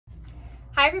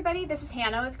Hi everybody, this is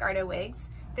Hannah with Gardeaux Wigs.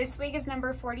 This wig is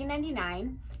number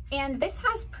 4099 and this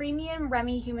has premium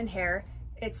Remy human hair.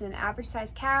 It's an average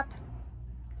size cap.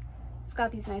 It's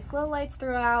got these nice low lights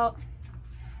throughout.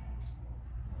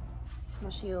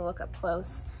 I'll show you a look up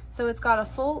close. So it's got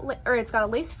a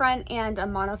lace front and a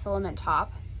monofilament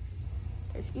top.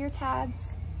 There's ear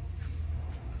tabs.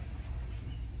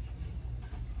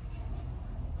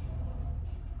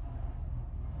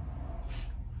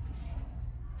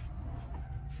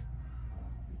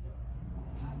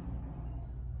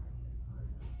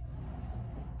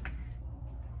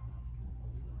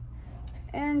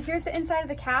 And here's the inside of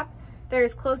the cap.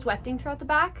 There's closed wefting throughout the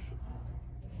back.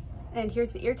 And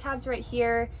here's the ear tabs right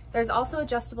here. There's also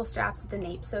adjustable straps at the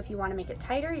nape, so if you want to make it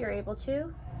tighter, you're able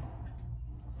to.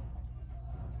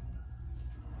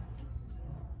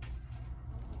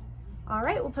 All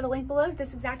right, we'll put a link below to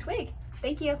this exact wig.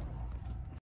 Thank you.